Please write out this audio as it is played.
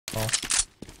Oh.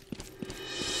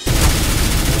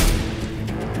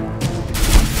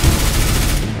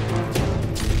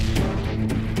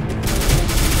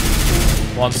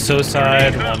 One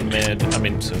suicide, one mid. I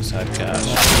mean suicide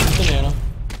cash. Banana.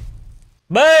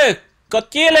 Bă!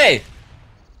 Cotile!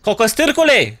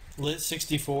 Cocostârcule! Lit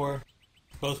 64.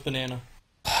 Both banana.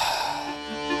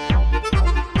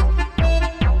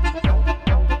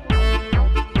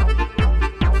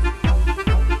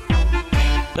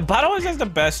 The bot always has the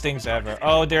best things ever.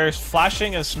 Oh, there's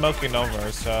flashing and smoking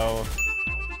over, so...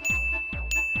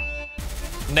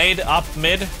 Nade up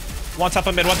mid. One top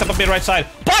of mid, one top of mid right side.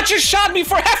 Bot just shot me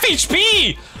for half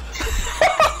HP!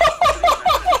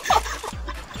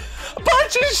 Bot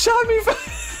just shot me for...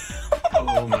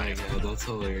 Oh my god, that's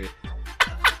hilarious.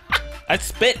 I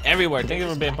spit everywhere. Thank you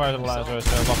for being part of the live show,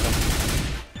 sir. Welcome.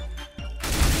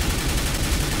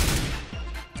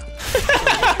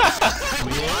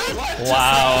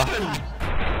 Wow.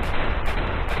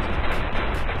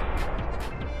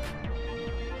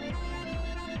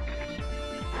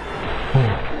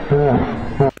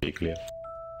 Pretty clear.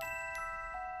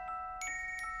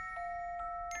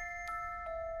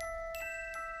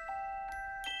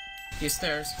 He's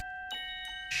stairs.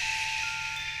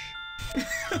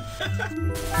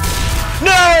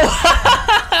 No!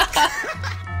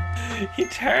 He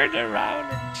turned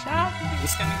around and shot me.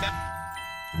 He's coming back.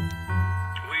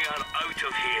 We are out of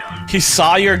here. He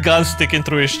saw your gun sticking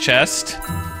through his chest.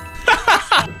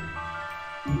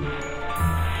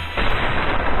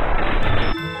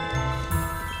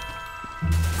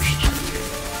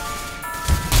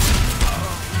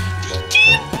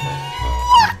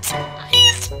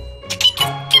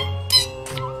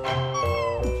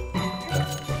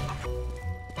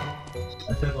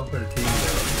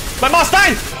 My mouse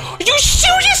died! Are you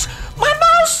serious? My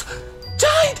mouse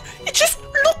died! It just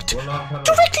looked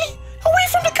directly away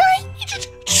from the guy!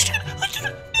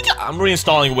 I'm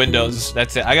reinstalling Windows.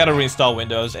 That's it. I gotta reinstall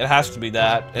Windows. It has to be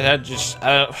that. It had just...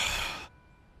 Wow.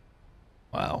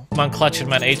 Come on, clutch it,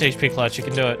 man. 8 HP clutch. You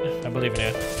can do it. I believe in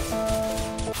you.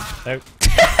 There.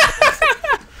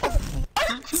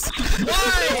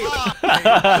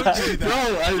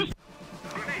 Bro,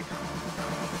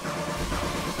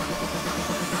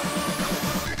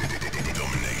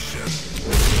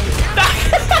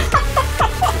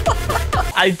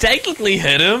 I technically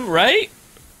hit him, right?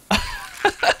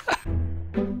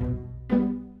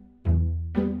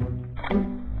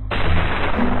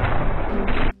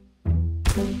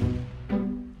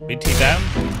 BT them?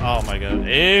 Oh my god.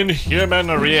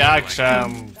 Inhuman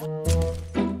reaction.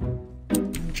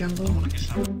 Jungle.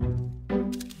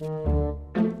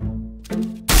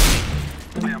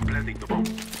 I am planting the bomb.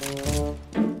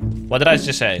 What did I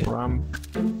just say?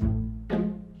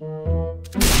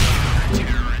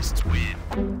 Terrorists win.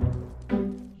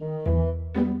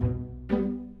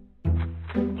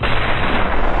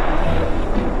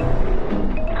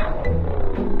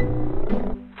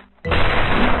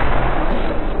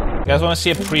 You guys want to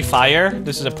see a pre-fire?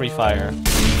 This is a pre-fire.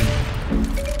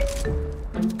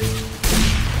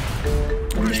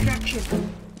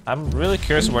 I'm really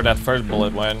curious where that first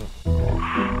bullet went.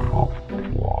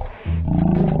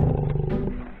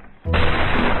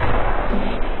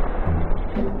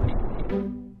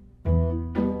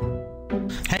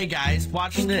 Hey guys,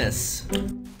 watch this.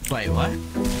 Wait, what?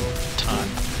 Tot.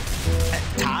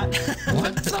 Tot?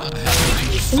 What the?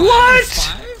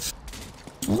 What?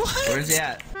 What? Where's he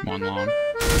at? One long.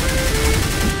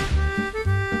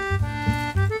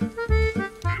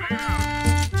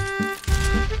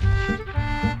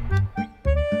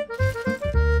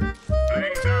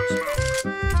 Laying down smoke.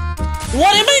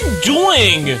 What am I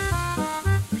doing?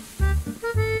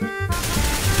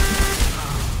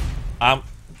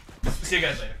 See you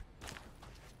guys later.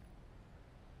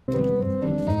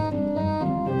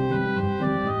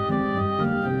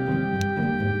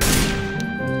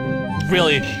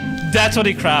 Really? That's what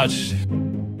he crouched.